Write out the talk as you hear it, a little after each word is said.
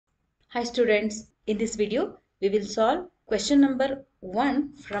Hi students, in this video we will solve question number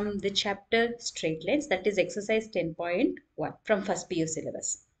 1 from the chapter straight lines, that is exercise 10.1 from first PU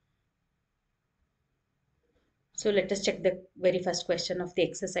syllabus. So let us check the very first question of the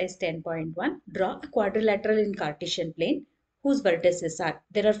exercise 10.1. Draw a quadrilateral in Cartesian plane whose vertices are,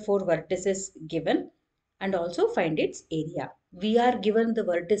 there are 4 vertices given, and also find its area. We are given the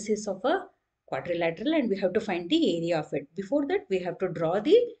vertices of a quadrilateral and we have to find the area of it. Before that we have to draw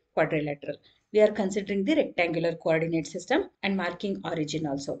the quadrilateral. We are considering the rectangular coordinate system and marking origin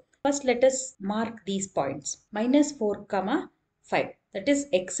also. First let us mark these points. -4, 5. That is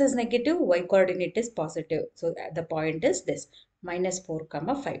x is negative, y coordinate is positive. So the point is this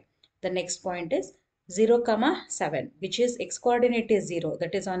 -4, 5. The next point is 0, 7, which is x coordinate is 0,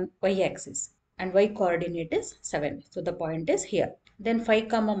 that is on y axis, and y coordinate is 7. So the point is here. Then 5,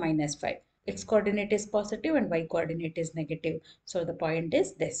 -5. X coordinate is positive and y coordinate is negative. So the point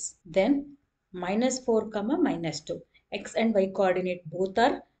is this. Then -4, -2. X and y coordinate both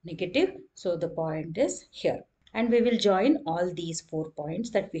are negative. So the point is here. And we will join all these 4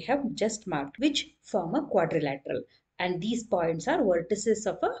 points that we have just marked, which form a quadrilateral. And these points are vertices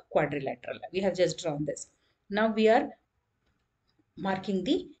of a quadrilateral. We have just drawn this. Now we are marking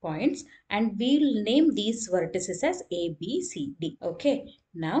the points and we'll name these vertices as A, B, C, D. Okay.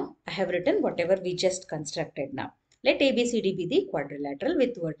 Now I have written whatever we just constructed now. Let ABCD be the quadrilateral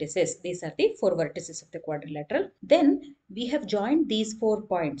with vertices. These are the 4 vertices of the quadrilateral. Then we have joined these 4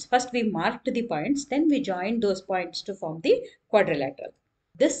 points. First we marked the points, then we joined those points to form the quadrilateral.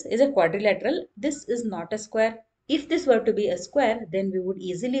 This is a quadrilateral. This is not a square. If this were to be a square, then we would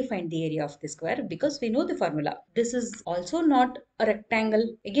easily find the area of the square because we know the formula. This is also not a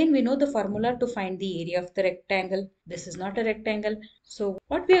rectangle. Again, we know the formula to find the area of the rectangle. This is not a rectangle. So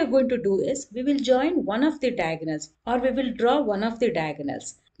what we are going to do is we will join one of the diagonals, or we will draw one of the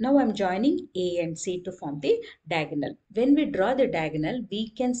diagonals. Now I'm joining A and C to form the diagonal. When we draw the diagonal, we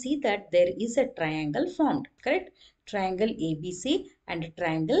can see that there is a triangle formed, correct? Triangle ABC and a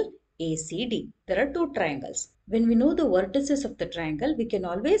triangle ACD. There are 2 triangles. When we know the vertices of the triangle, we can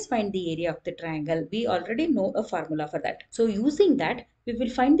always find the area of the triangle. We already know a formula for that. So using that, we will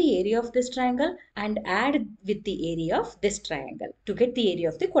find the area of this triangle and add with the area of this triangle to get the area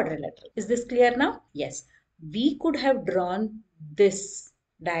of the quadrilateral. Is this clear now? Yes. We could have drawn this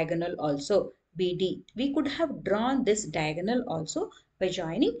diagonal also, BD. We could have drawn this diagonal also by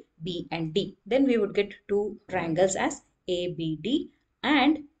joining B and D. Then we would get 2 triangles as ABD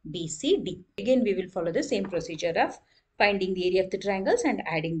and BCD. Again, we will follow the same procedure of finding the area of the triangles and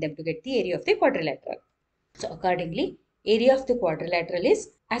adding them to get the area of the quadrilateral. So accordingly, area of the quadrilateral is,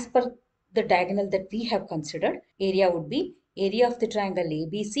 as per the diagonal that we have considered, area would be area of the triangle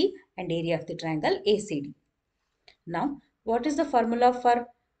ABC and area of the triangle ACD. Now, what is the formula for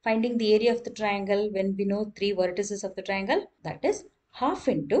finding the area of the triangle when we know 3 vertices of the triangle? That is half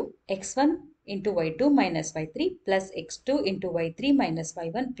into x1 into y2 minus y3 plus x2 into y3 minus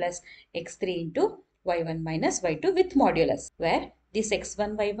y1 plus x3 into y1 minus y2 with modulus, where this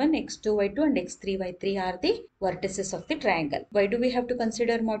x1, y1, x2, y2 and x3, y3 are the vertices of the triangle. Why do we have to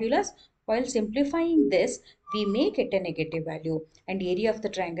consider modulus? While simplifying this, we may get a negative value and area of the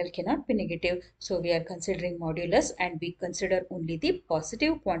triangle cannot be negative. So we are considering modulus and we consider only the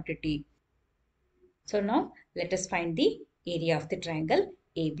positive quantity. So now let us find the area of the triangle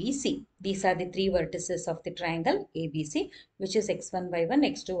ABC. These are the 3 vertices of the triangle ABC, which is x1, y1,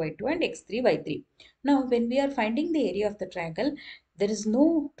 x2, y2 and x3, y3. Now when we are finding the area of the triangle, there is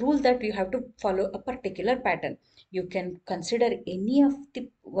no rule that you have to follow a particular pattern. You can consider any of the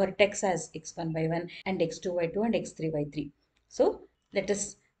vertex as x1, y1 and x2, y2 and x3, y3. So let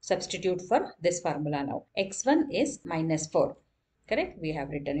us substitute for this formula now. x1 is -4. Correct? We have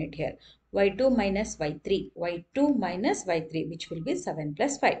written it here. y2 minus y3. y2 minus y3, which will be 7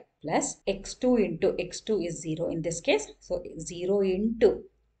 plus 5 plus x2 into x2 is 0 in this case. So 0 into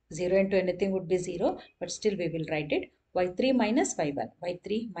anything would be 0, but still we will write it. y3 minus y1.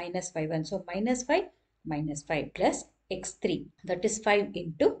 y3 minus y1. So minus 5 plus x3. That is 5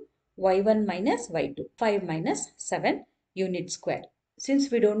 into y1 minus y2. 5 minus 7 unit square.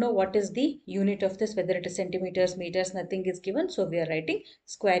 Since we don't know what is the unit of this, whether it is centimeters, meters, nothing is given. So we are writing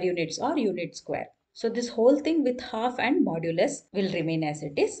square units or unit square. So this whole thing with half and modulus will remain as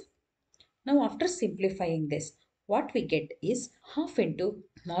it is. Now after simplifying this, what we get is half into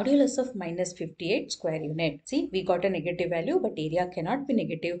modulus of -58 square unit. See, we got a negative value, but area cannot be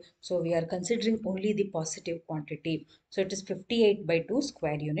negative. So we are considering only the positive quantity. So it is 58 by 2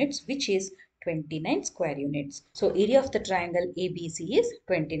 square units, which is 29 square units. So area of the triangle ABC is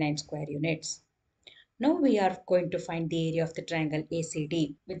 29 square units. Now we are going to find the area of the triangle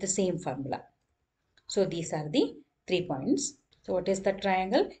ACD with the same formula. So these are the 3 points. So what is the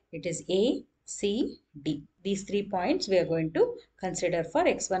triangle? It is ACD. These 3 points we are going to consider for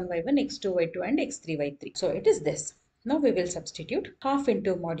x1, y1, x2, y2 and x3, y3. So it is this. Now we will substitute half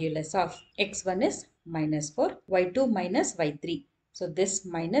into modulus of x1 is -4, y2 minus y3. So this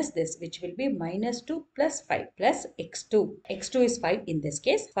minus this, which will be -2 plus 5 plus x2. x2 is 5 in this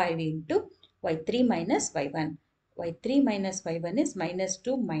case. 5 into y3 minus y1. y3 minus y1 is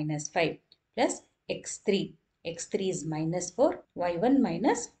 -2 minus 5 plus x3. x3 is -4. y1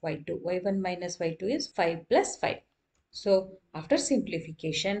 minus y2. y1 minus y2 is 5 plus 5. So after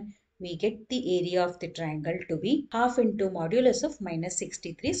simplification, we get the area of the triangle to be half into modulus of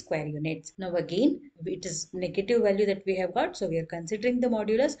 -63 square units. Now again, it is negative value that we have got. So we are considering the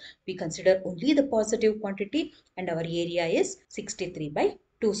modulus. We consider only the positive quantity and our area is 63 by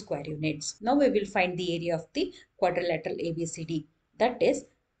 2 square units. Now we will find the area of the quadrilateral ABCD. That is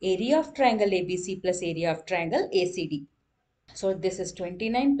area of triangle ABC plus area of triangle ACD. So this is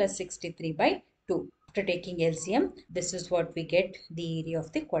 29 plus 63 by 2. After taking LCM, this is what we get the area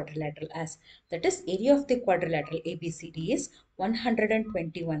of the quadrilateral as. That is, area of the quadrilateral ABCD is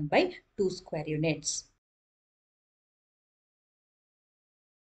 121 by 2 square units.